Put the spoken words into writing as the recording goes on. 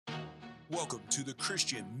Welcome to the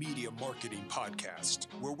Christian Media Marketing Podcast,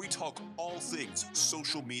 where we talk all things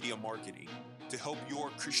social media marketing to help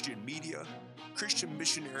your Christian media, Christian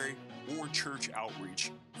missionary, or church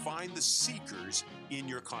outreach find the seekers in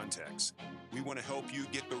your context. We want to help you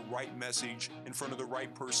get the right message in front of the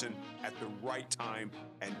right person at the right time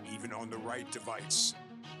and even on the right device.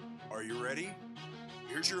 Are you ready?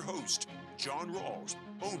 Here's your host, John Rawls,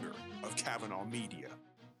 owner of Kavanaugh Media.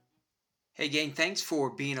 Hey gang, thanks for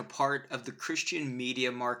being a part of the Christian Media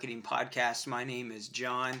Marketing Podcast. My name is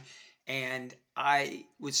John, and I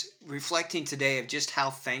was reflecting today of just how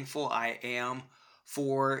thankful I am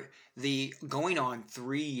for the going on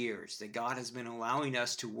 3 years that God has been allowing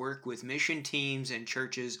us to work with mission teams and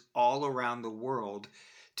churches all around the world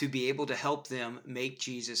to be able to help them make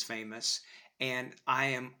Jesus famous. And I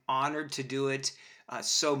am honored to do it.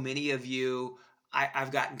 So many of you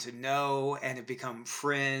I've gotten to know and have become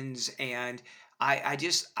friends. And I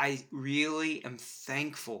really am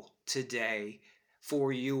thankful today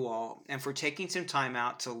for you all and for taking some time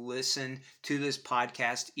out to listen to this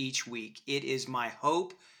podcast each week. It is my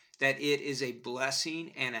hope that it is a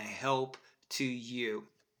blessing and a help to you.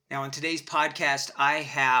 Now, in today's podcast, I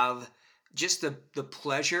have just the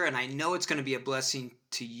pleasure, and I know it's going to be a blessing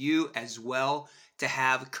to you as well, to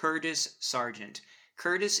have Curtis Sargent.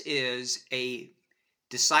 Curtis is a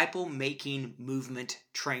disciple making movement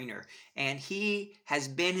trainer, and he has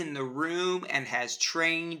been in the room and has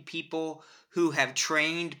trained people who have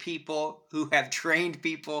trained people who have trained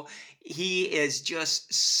people. He is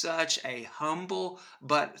just such a humble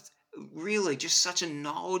but really just such a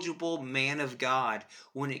knowledgeable man of God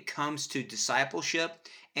when it comes to discipleship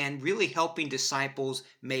and really helping disciples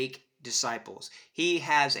make disciples. He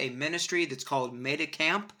has a ministry that's called Meta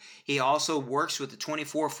Camp. He also works with the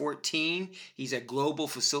 2414. He's a global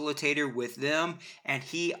facilitator with them, and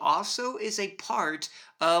he also is a part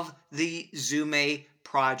of the Zume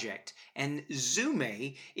project. And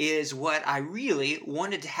Zume is what I really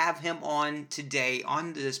wanted to have him on today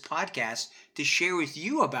on this podcast to share with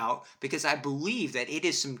you about, because I believe that it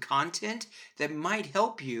is some content that might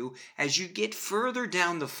help you as you get further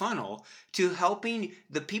down the funnel to helping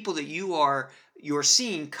the people that you're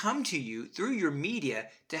seeing come to you through your media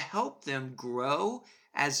to help them grow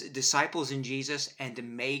as disciples in Jesus and to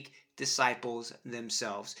make disciples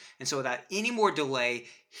themselves. And so without any more delay,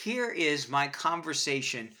 here is my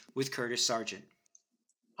conversation with Curtis Sargent.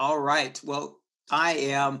 All right. Well, I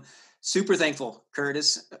am super thankful,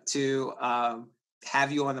 Curtis, to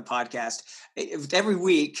have you on the podcast. Every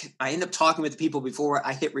week, I end up talking with people before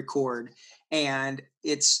I hit record, and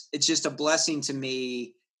it's just a blessing to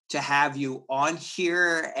me to have you on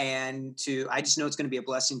here, and I just know it's going to be a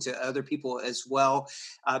blessing to other people as well.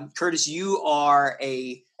 Curtis, you are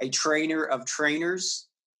a trainer of trainers,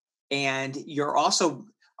 and you're also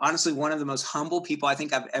honestly one of the most humble people I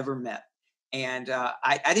think I've ever met. And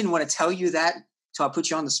I didn't want to tell you that, so I put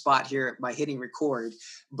you on the spot here by hitting record.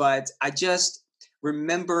 But I just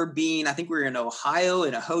remember I think we were in Ohio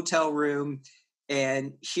in a hotel room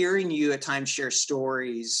and hearing you at times share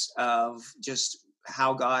stories of just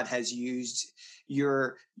how God has used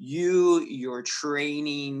your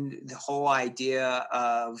training, the whole idea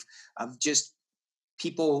of just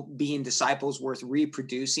people being disciples worth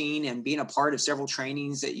reproducing and being a part of several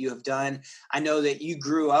trainings that you have done. I know that you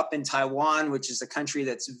grew up in Taiwan, which is a country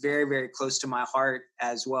that's very, very close to my heart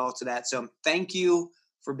as well to that. So thank you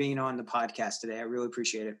for being on the podcast today. I really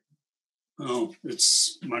appreciate it. Oh,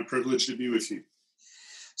 it's my privilege to be with you.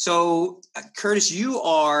 So, Curtis,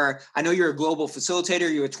 I know you're a global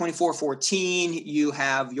facilitator. You're a 2414. You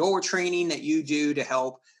have your training that you do to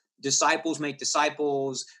help disciples make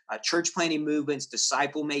disciples, church planting movements,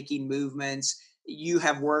 disciple making movements. You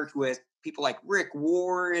have worked with people like Rick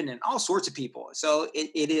Warren and all sorts of people. So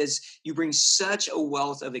you bring such a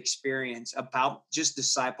wealth of experience about just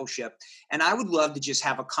discipleship. And I would love to just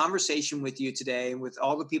have a conversation with you today and with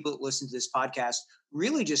all the people that listen to this podcast,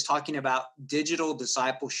 really just talking about digital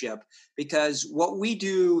discipleship, because what we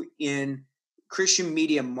do in Christian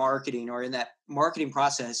media marketing or in that marketing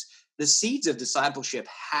process, the seeds of discipleship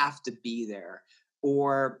have to be there,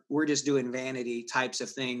 or we're just doing vanity types of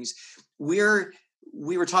things. We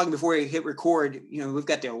were talking before we hit record, we've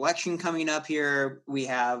got the election coming up here. We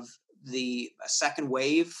have the second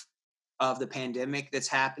wave of the pandemic that's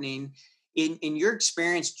happening. In your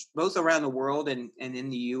experience, both around the world and in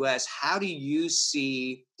the U.S., how do you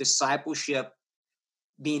see discipleship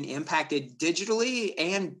being impacted digitally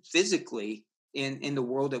and physically in the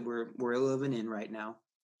world that we're living in right now?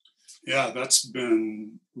 Yeah, that's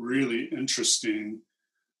been really interesting.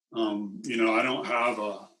 I don't have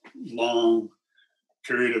a long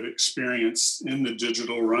period of experience in the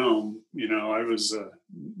digital realm. I was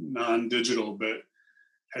non-digital, but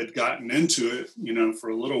had gotten into it, for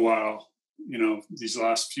a little while, these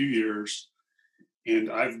last few years.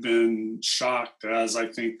 And I've been shocked, as I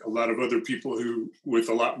think a lot of other people who with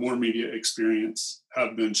a lot more media experience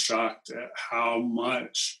have been shocked at how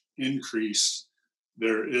much increase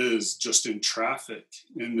there is just in traffic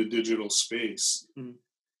in the digital space. Mm.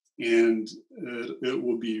 And it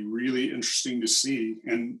will be really interesting to see.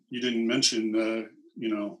 And you didn't mention the,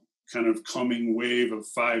 kind of coming wave of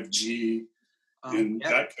 5G. And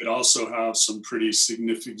that could also have some pretty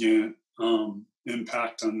significant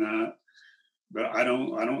impact on that. But I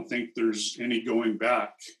don't think there's any going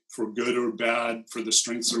back, for good or bad, for the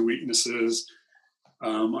strengths or weaknesses.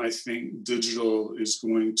 I think digital is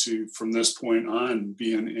going to, from this point on,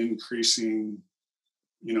 be an increasing,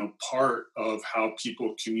 part of how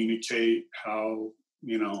people communicate, how,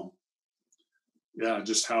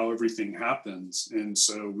 just how everything happens. And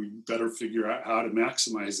so we better figure out how to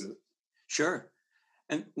maximize it. Sure.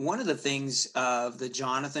 And one of the things of the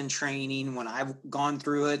Jonathan training, when I've gone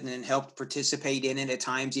through it and then helped participate in it at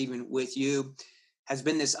times, even with you, has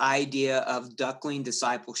been this idea of duckling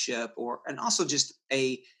discipleship, and also just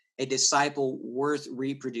a disciple worth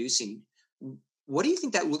reproducing. What do you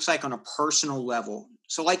think that looks like on a personal level?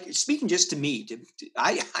 So, like, speaking just to me,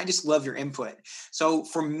 I just love your input. So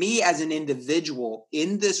for me as an individual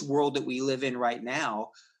in this world that we live in right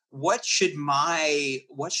now, what should I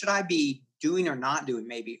be doing or not doing,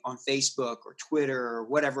 maybe on Facebook or Twitter or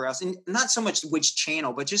whatever else? And not so much which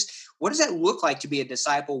channel, but just what does that look like to be a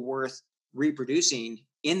disciple worth reproducing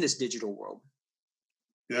in this digital world?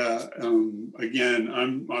 Yeah. Again,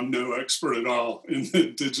 I'm no expert at all in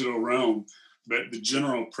the digital realm, but the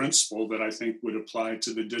general principle that I think would apply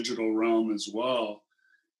to the digital realm as well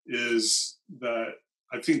is that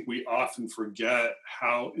I think we often forget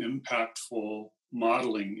how impactful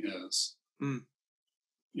modeling is. Mm.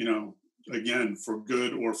 Again, for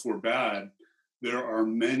good or for bad, there are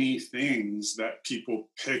many things that people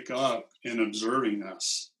pick up in observing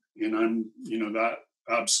us. And that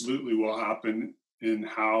absolutely will happen in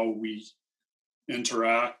how we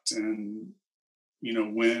interact and,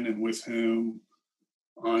 when and with whom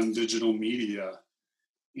on digital media.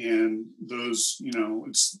 And those,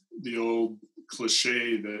 it's the old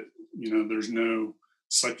cliche that, there's no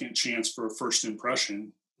second chance for a first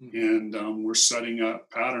impression. Mm-hmm. And we're setting up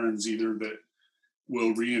patterns either that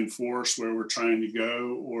will reinforce where we're trying to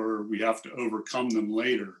go, or we have to overcome them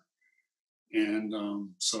later. And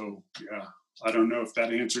I don't know if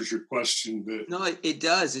that answers your question, but no, it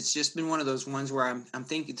does. It's just been one of those ones where I'm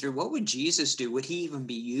thinking through, what would Jesus do? Would he even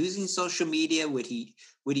be using social media? Would he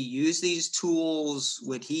use these tools?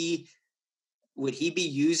 Would he be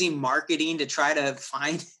using marketing to try to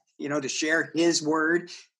find, to share his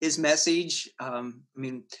word, his message?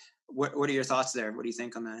 What are your thoughts there? What do you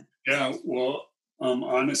think on that? Yeah, well,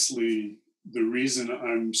 honestly, the reason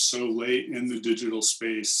I'm so late in the digital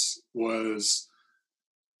space was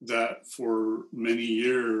that for many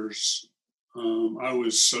years, I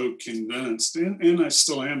was so convinced, and I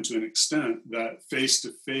still am to an extent, that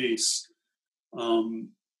face-to-face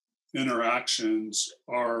interactions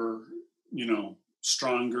are,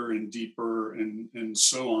 stronger and deeper and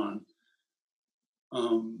so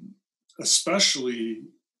on, especially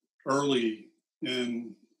early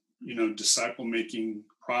in, disciple-making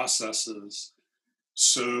processes.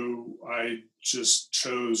 So I just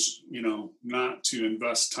chose, not to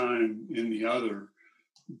invest time in the other.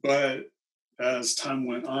 But as time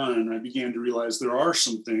went on, I began to realize there are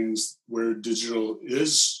some things where digital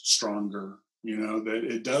is stronger, that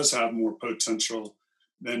it does have more potential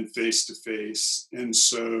than face-to-face. And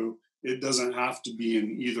so it doesn't have to be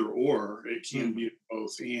an either or, it can be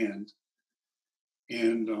both and.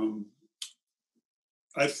 And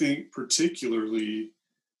I think particularly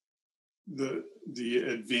the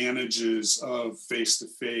advantages of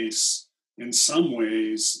face-to-face in some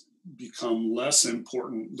ways become less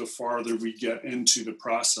important the farther we get into the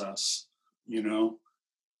process,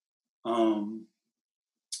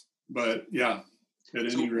 but yeah, at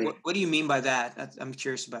any rate. What do you mean by that? I'm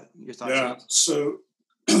curious about your thoughts. Yeah, so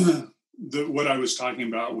what I was talking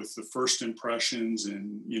about with the first impressions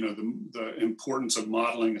and, the importance of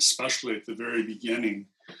modeling, especially at the very beginning,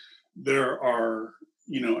 there are,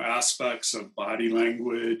 aspects of body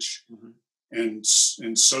language and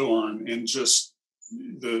so on, and just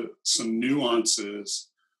some nuances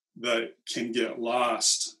that can get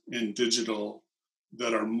lost in digital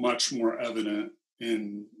that are much more evident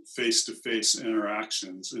in face-to-face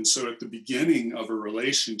interactions. And so at the beginning of a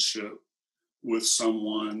relationship with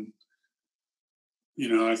someone,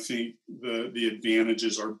 I think the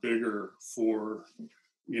advantages are bigger for,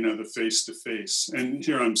 the face-to-face. And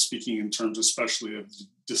here I'm speaking in terms especially of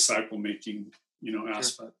disciple making,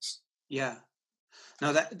 aspects. Yeah.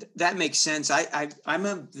 No, that makes sense. I'm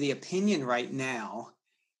of the opinion right now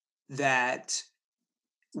that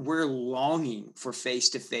we're longing for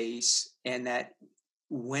face-to-face, and that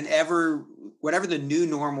whatever the new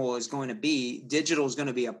normal is going to be, digital is going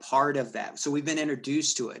to be a part of that. So we've been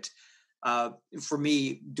introduced to it. For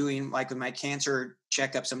me, doing like with my cancer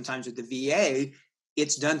checkup sometimes with the VA,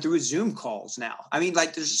 it's done through Zoom calls now. I mean,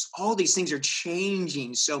 like, there's just all these things are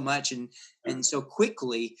changing so much and so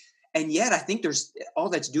quickly. And yet I think there's all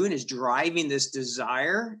that's doing is driving this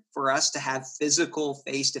desire for us to have physical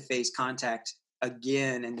face-to-face contact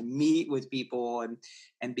again, and to meet with people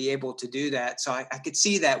and be able to do that. So I could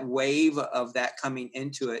see that wave of that coming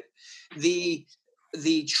into it.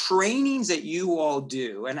 The trainings that you all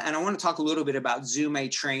do, and I want to talk a little bit about Zume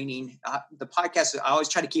training. The podcast, I always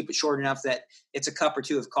try to keep it short enough that it's a cup or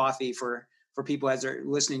two of coffee for people as they're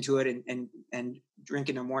listening to it and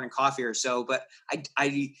drinking their morning coffee or so. But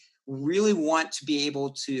I really want to be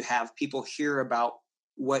able to have people hear about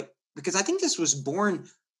because I think this was born.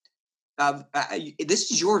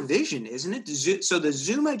 This is your vision, isn't it? So the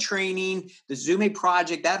Zume training, the Zume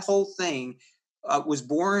project, that whole thing was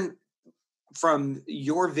born from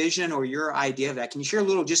your vision or your idea of that. Can you share a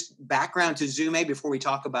little just background to Zume before we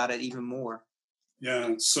talk about it even more?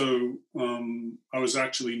 Yeah. So I was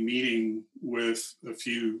actually meeting with a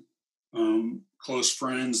few close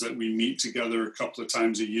friends that we meet together a couple of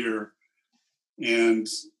times a year, and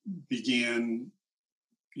began,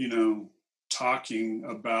 talking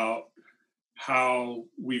about how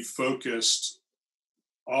we've focused,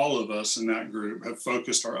 all of us in that group have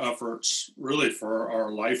focused our efforts really for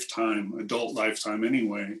our lifetime, adult lifetime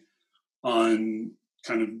anyway, on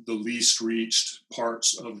kind of the least reached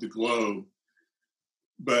parts of the globe,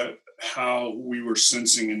 but how we were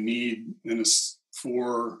sensing a need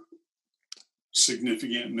for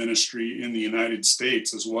significant ministry in the United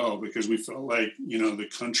States as well, because we felt like, the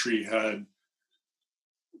country had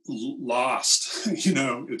lost,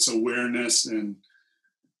 its awareness and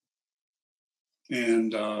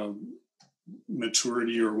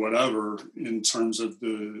maturity or whatever in terms of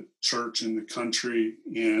the church in the country.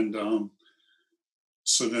 And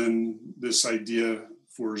so then this idea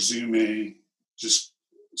for Zume just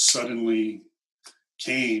suddenly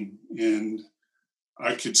came, and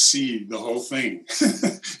I could see the whole thing,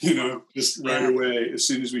 just right away as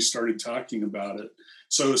soon as we started talking about it.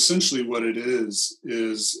 So essentially what it is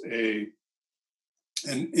an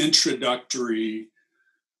introductory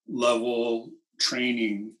level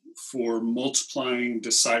training for multiplying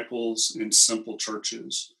disciples in simple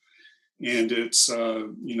churches. And it's,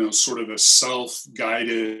 sort of a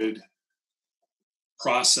self-guided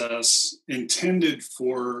process intended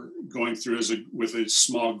for going through with a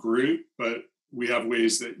small group, but we have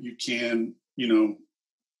ways that you can,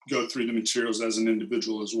 go through the materials as an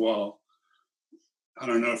individual as well. I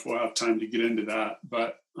don't know if we'll have time to get into that,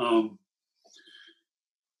 but,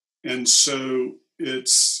 and so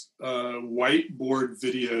it's whiteboard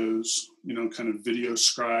videos, kind of video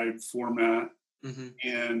scribe format. Mm-hmm.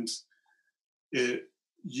 And it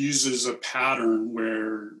uses a pattern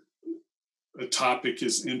where a topic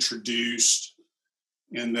is introduced,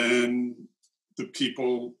 and then the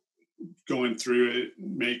people going through it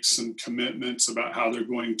make some commitments about how they're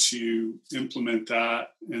going to implement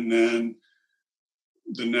that. And then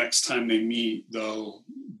the next time they meet, they'll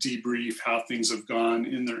debrief how things have gone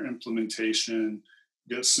in their implementation,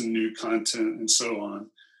 get some new content, and so on.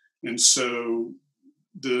 And so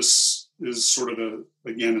this is sort of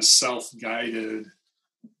a self-guided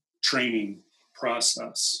training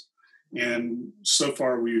process. And so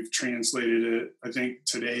far we've translated it. I think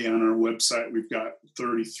today on our website, we've got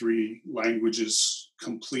 33 languages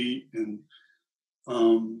complete, and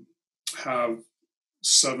have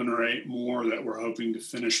 7 or 8 more that we're hoping to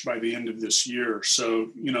finish by the end of this year. So,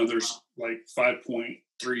 there's like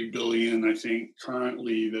 5.3 billion, I think,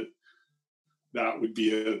 currently that would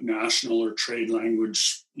be a national or trade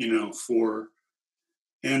language,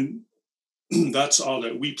 and that's all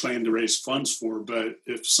that we plan to raise funds for. But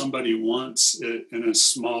if somebody wants it in a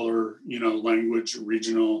smaller, language,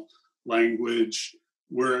 regional language,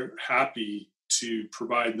 we're happy to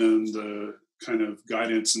provide them the kind of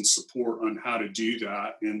guidance and support on how to do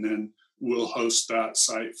that. And then we'll host that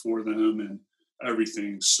site for them and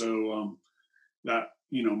everything. So that,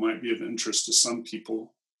 might be of interest to some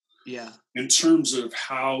people. Yeah. In terms of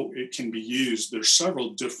how it can be used, there's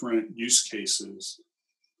several different use cases.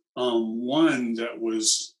 One that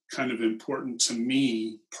was kind of important to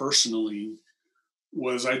me personally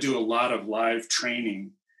was I do a lot of live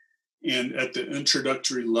training. And at the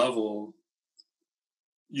introductory level,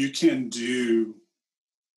 you can do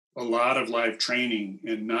a lot of live training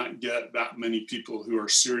and not get that many people who are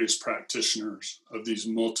serious practitioners of these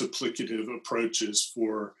multiplicative approaches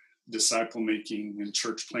for disciple making and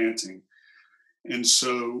church planting. And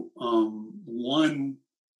so one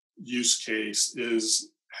use case is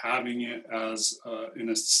having it as, in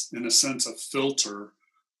a sense, a filter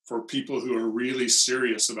for people who are really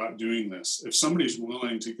serious about doing this. If somebody's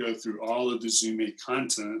willing to go through all of the Zume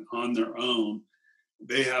content on their own,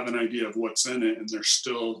 they have an idea of what's in it and they're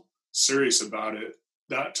still serious about it,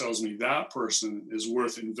 that tells me that person is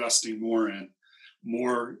worth investing more in,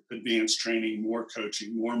 more advanced training, more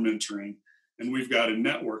coaching, more mentoring. And we've got a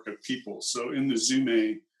network of people. So in the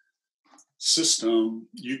Zume system,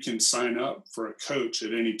 you can sign up for a coach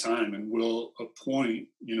at any time, and we'll appoint,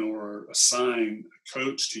 or assign a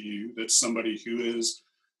coach to you that's somebody who is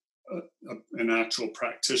an actual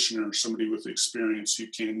practitioner, somebody with experience who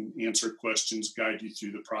can answer questions, guide you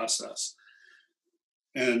through the process.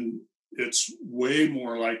 And it's way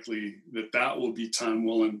more likely that will be time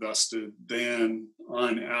well invested than,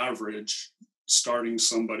 on average, starting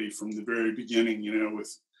somebody from the very beginning,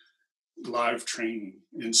 with live training.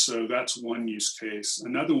 And so that's one use case.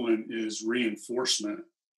 Another one is reinforcement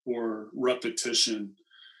or repetition.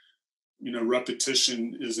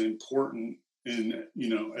 Repetition is important in,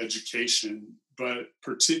 education, but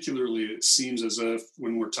particularly it seems as if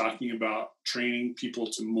when we're talking about training people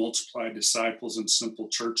to multiply disciples in simple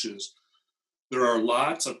churches, there are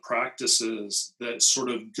lots of practices that sort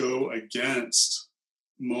of go against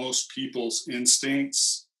most people's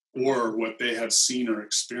instincts or what they have seen or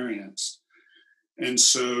experienced. And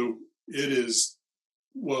so it is,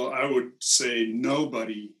 I would say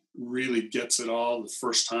nobody really gets it all the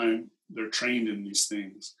first time they're trained in these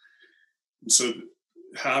things. And so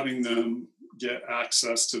having them get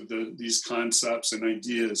access to these concepts and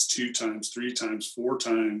ideas 2 times, 3 times, 4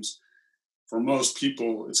 times, for most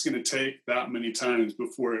people, it's going to take that many times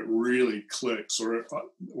before it really clicks or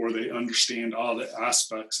they understand all the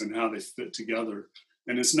aspects and how they fit together.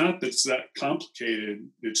 And it's not that it's that complicated.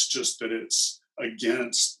 It's just that it's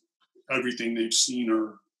against everything they've seen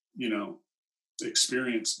or,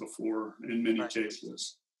 experienced before in many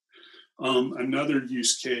cases. Another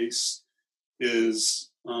use case is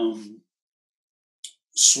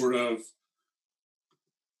sort of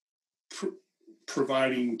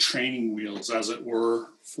providing training wheels, as it were,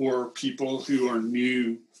 for people who are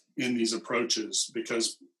new in these approaches,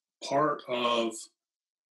 because part of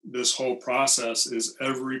this whole process is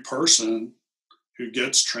every person who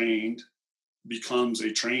gets trained becomes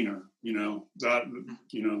a trainer.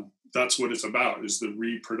 That's what it's about, is the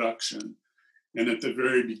reproduction. And at the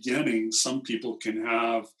very beginning, some people can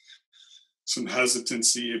have some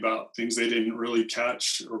hesitancy about things they didn't really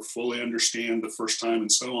catch or fully understand the first time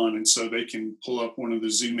and so on. And so they can pull up one of the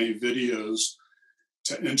Zume videos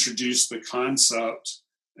to introduce the concept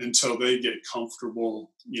until they get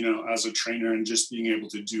comfortable, as a trainer and just being able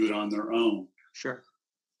to do it on their own. Sure.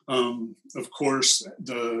 Of course,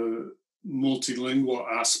 the multilingual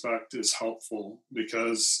aspect is helpful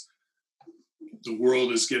because the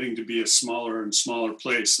world is getting to be a smaller and smaller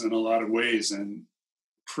place in a lot of ways. And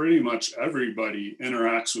pretty much everybody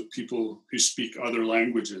interacts with people who speak other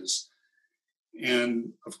languages.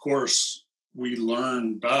 And of course, we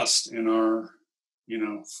learn best in our,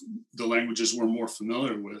 the languages we're more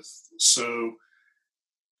familiar with. So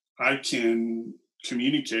I can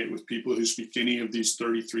communicate with people who speak any of these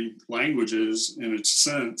 33 languages in a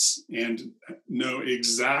sense and know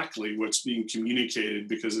exactly what's being communicated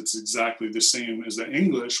because it's exactly the same as the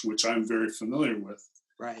English, which I'm very familiar with.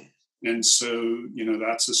 Right. And so,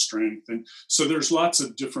 that's a strength. And so there's lots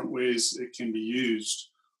of different ways it can be used.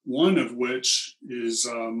 One of which is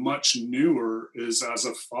much newer, is as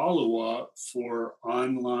a follow-up for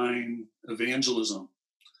online evangelism.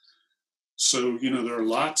 So, there are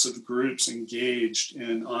lots of groups engaged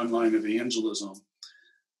in online evangelism.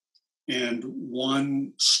 And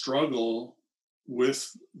one struggle with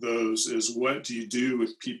those is, what do you do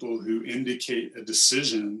with people who indicate a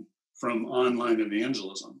decision from online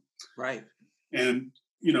evangelism? Right. And,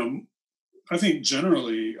 I think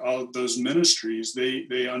generally all of those ministries,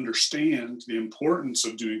 they understand the importance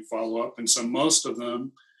of doing follow-up. And so most of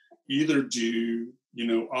them either do,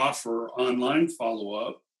 offer online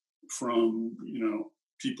follow-up from,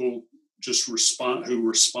 people just who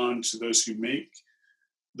respond to those who make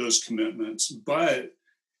those commitments. But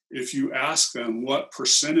if you ask them what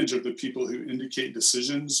percentage of the people who indicate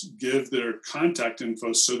decisions give their contact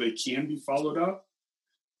info so they can be followed up,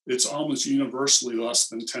 it's almost universally less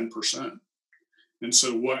than 10%. And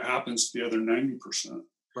so what happens to the other 90%?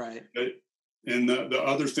 Right. And the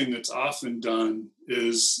other thing that's often done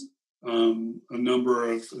is a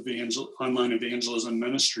number of online evangelism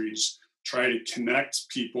ministries try to connect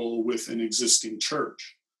people with an existing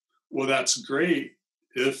church. Well, that's great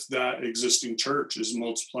if that existing church is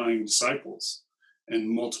multiplying disciples and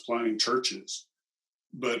multiplying churches.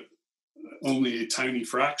 But only a tiny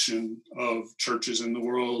fraction of churches in the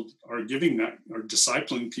world are giving that, are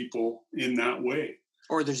discipling people in that way.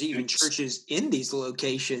 Or there's even churches in these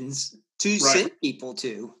locations to Right. send people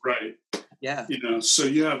to. Right. Yeah. So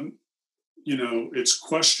you have, it's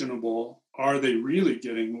questionable. Are they really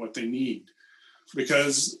getting what they need?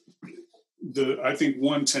 Because I think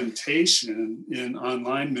one temptation in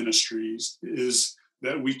online ministries is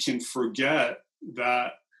that we can forget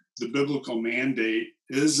that the biblical mandate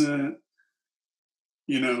isn't,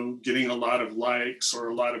 getting a lot of likes or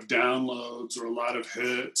a lot of downloads or a lot of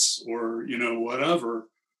hits or, whatever.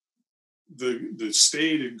 The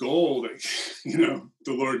stated goal that,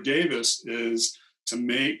 the Lord gave us is to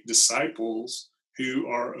make disciples who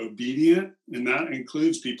are obedient, and that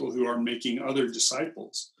includes people who are making other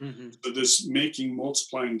disciples. Mm-hmm. So this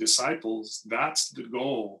multiplying disciples, that's the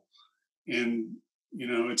goal. And,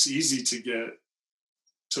 it's easy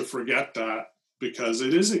to forget that, because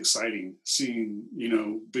it is exciting seeing,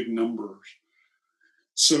 big numbers.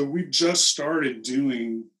 So we just started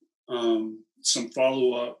doing some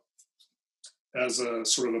follow-up as a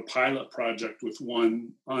sort of a pilot project with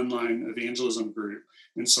one online evangelism group.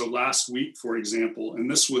 And so last week, for example, and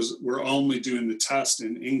we're only doing the test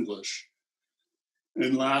in English.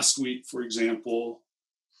 And last week, for example,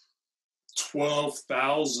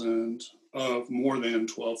 more than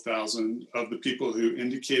 12,000 of the people who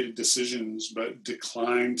indicated decisions but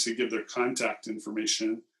declined to give their contact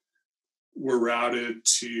information were routed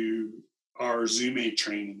to our Zoom A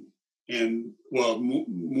training. And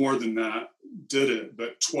more than that did it,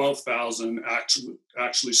 but 12,000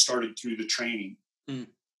 actually started through the training,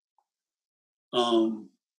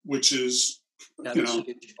 which is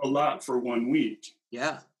a lot for 1 week.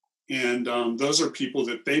 Yeah. And those are people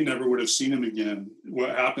that they never would have seen them again. What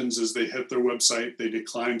happens is they hit their website, they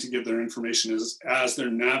decline to give their information. As they're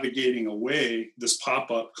navigating away, this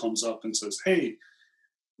pop-up comes up and says, hey,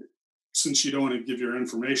 since you don't want to give your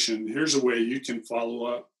information, here's a way you can follow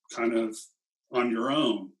up kind of on your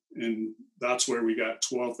own. And that's where we got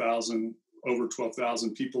over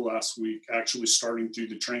 12,000 people last week actually starting through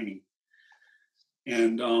the training.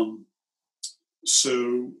 And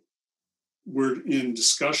so we're in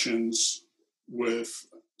discussions with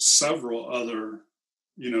several other,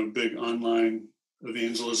 big online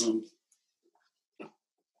evangelism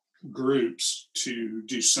groups to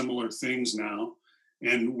do similar things now.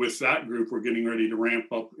 And with that group, we're getting ready to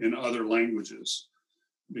ramp up in other languages,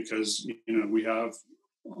 because, we have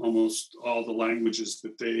almost all the languages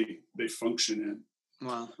that they function in.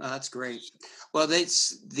 Wow, that's great. Well,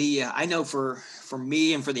 that's I know for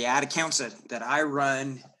me and for the ad accounts that I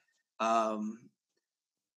run, I'm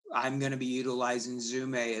going to be utilizing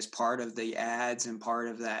Zoom A as part of the ads and part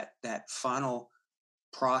of that funnel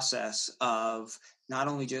process of not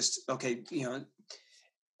only just,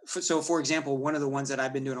 so for example, one of the ones that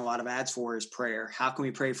I've been doing a lot of ads for is prayer. How can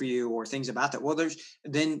we pray for you, or things about that? Well, there's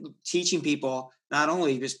then teaching people not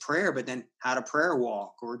only just prayer, but then how to prayer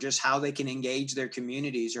walk, or just how they can engage their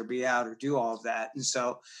communities or be out or do all of that. And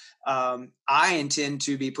so I intend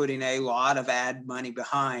to be putting a lot of ad money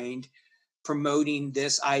behind promoting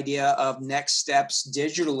this idea of next steps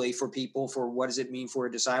digitally for people, for what does it mean for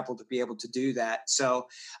a disciple to be able to do that. So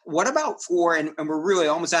what about and we're really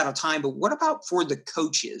almost out of time, but what about for the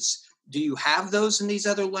coaches? Do you have those in these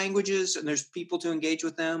other languages and there's people to engage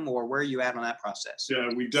with them, or where are you at on that process? Yeah,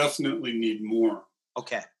 we definitely need more.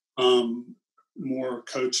 Okay. More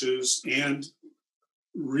coaches, and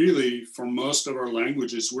really for most of our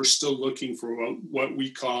languages, we're still looking for what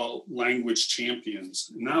we call language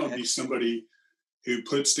champions. And that would be somebody who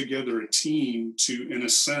puts together a team to, in a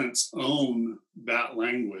sense, own that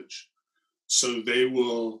language. So they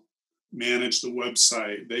will manage the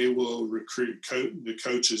website. They will recruit the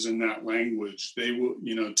coaches in that language. They will,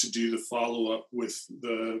 to do the follow-up with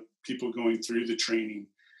the people going through the training.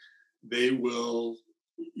 They will,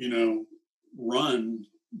 run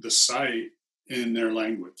the site in their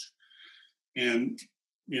language. And,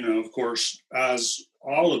 of course, as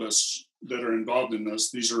all of us that are involved in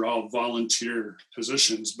this, these are all volunteer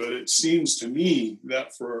positions, but it seems to me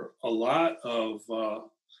that for a lot of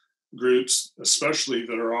groups, especially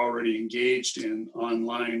that are already engaged in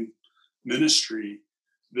online ministry,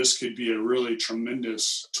 this could be a really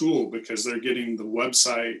tremendous tool, because they're getting the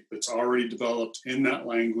website that's already developed in that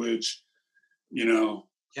language.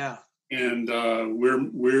 Yeah. And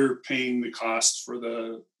we're paying the cost for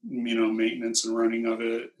the, maintenance and running of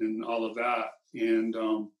it and all of that. And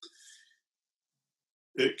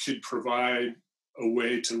it could provide a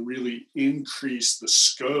way to really increase the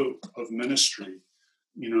scope of ministry,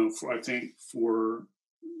 I think for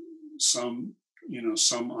some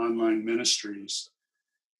online ministries.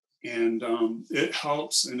 And it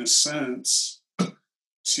helps in a sense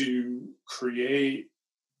to create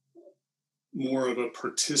more of a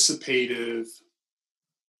participative,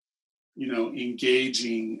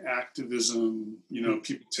 engaging activism,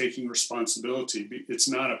 people taking responsibility. It's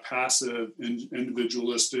not a passive,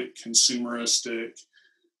 individualistic, consumeristic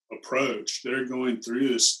approach. They're going through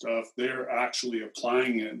this stuff. They're actually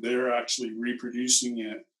applying it. They're actually reproducing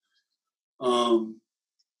it.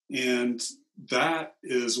 And that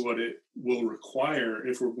is what it will require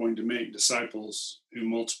if we're going to make disciples who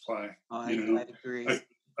multiply. I agree.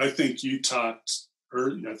 I think you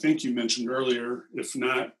mentioned earlier, if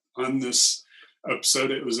not on this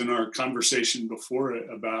episode, it was in our conversation before it,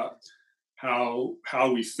 about how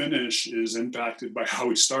we finish is impacted by how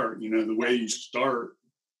we start. The way you start,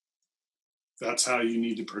 that's how you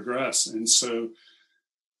need to progress. And so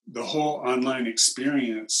the whole online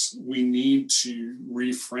experience, we need to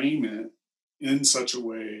reframe it in such a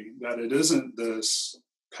way that it isn't this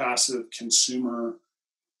passive consumer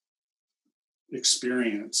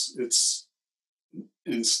experience. It's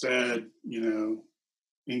instead,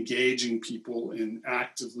 engaging people in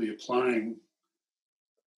actively applying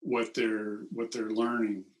what they're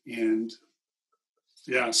learning. And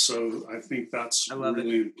so I think that's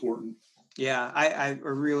really important. Yeah, I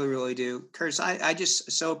really, really do. Curtis, I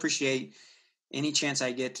just so appreciate any chance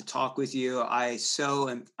I get to talk with you. I'm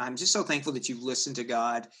just so thankful that you've listened to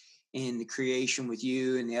God in the creation with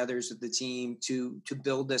you and the others of the team to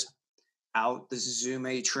build this out, this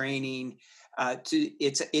Zume training.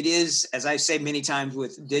 It is, as I say many times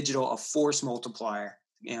with digital, a force multiplier.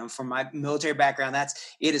 From my military background,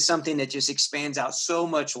 it is something that just expands out so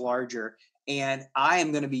much larger. And I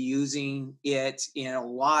am going to be using it in a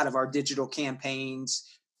lot of our digital campaigns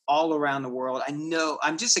all around the world. I know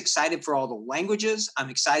I'm just excited for all the languages. I'm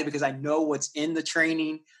excited because I know what's in the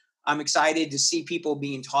training. I'm excited to see people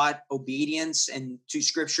being taught obedience and to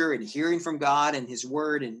scripture and hearing from God and his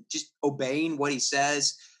word and just obeying what he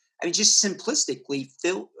says. I mean, just simplistically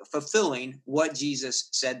fulfilling what Jesus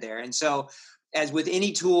said there. And so as with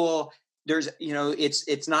any tool, there's,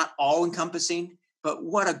 it's not all encompassing, but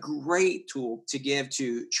what a great tool to give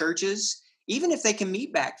to churches, even if they can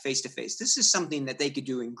meet back face to face. This is something that they could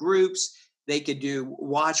do in groups. They could do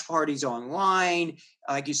watch parties online.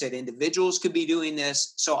 Like you said, individuals could be doing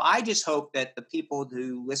this. So I just hope that the people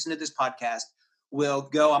who listen to this podcast will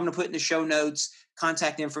go. I'm going to put in the show notes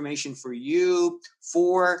contact information for you,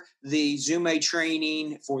 for the Zume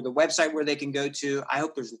training, for the website where they can go to. I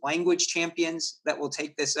hope there's language champions that will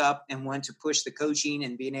take this up and want to push the coaching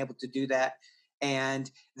and being able to do that,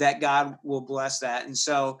 and that God will bless that. And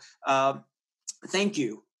so thank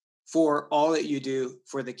you for all that you do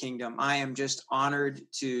for the kingdom. I am just honored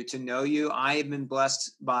to know you. I have been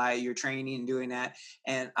blessed by your training and doing that.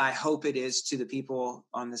 And I hope it is to the people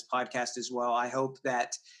on this podcast as well. I hope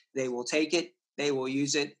that they will take it, they will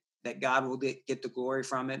use it, that God will get the glory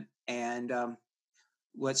from it. And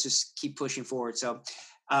let's just keep pushing forward. So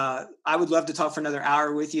I would love to talk for another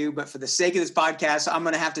hour with you, but for the sake of this podcast, I'm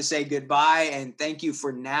going to have to say goodbye and thank you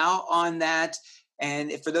for now on that.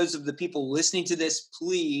 And for those of the people listening to this,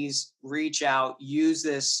 please reach out, use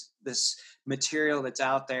this material that's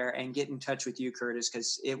out there, and get in touch with you, Curtis,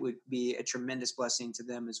 because it would be a tremendous blessing to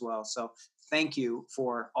them as well. So thank you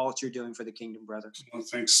for all that you're doing for the kingdom, brother. Well,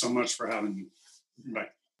 thanks so much for having me. Bye.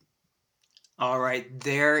 All right.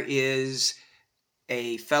 There is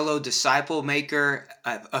a fellow disciple maker,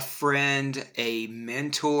 a friend, a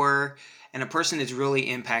mentor, and a person that's really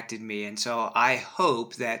impacted me. And so I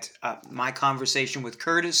hope that my conversation with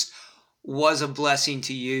Curtis was a blessing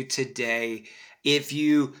to you today. If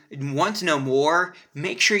you want to know more,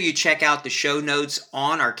 make sure you check out the show notes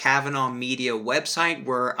on our Kavanaugh Media website,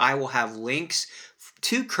 where I will have links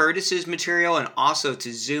to Curtis's material and also to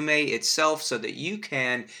Zume itself, so that you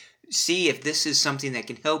can see if this is something that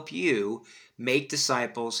can help you make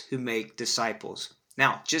disciples who make disciples.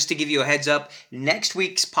 Now, just to give you a heads up, next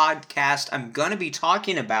week's podcast, I'm going to be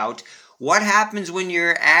talking about what happens when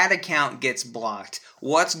your ad account gets blocked.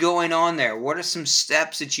 What's going on there? What are some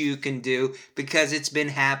steps that you can do? Because it's been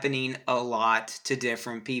happening a lot to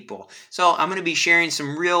different people. So I'm going to be sharing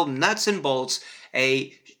some real nuts and bolts,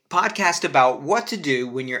 a podcast about what to do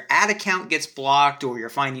when your ad account gets blocked or you're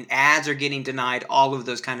finding ads are getting denied, all of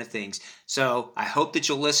those kind of things. So I hope that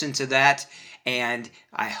you'll listen to that. And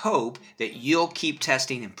I hope that you'll keep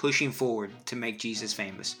testing and pushing forward to make Jesus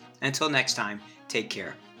famous. Until next time, take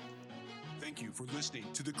care. Thank you for listening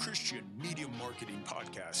to the Christian Media Marketing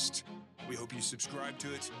Podcast. We hope you subscribe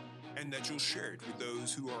to it and that you'll share it with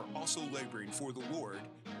those who are also laboring for the Lord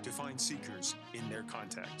to find seekers in their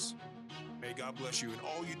contacts. May God bless you in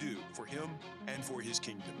all you do for Him and for His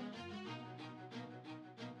kingdom.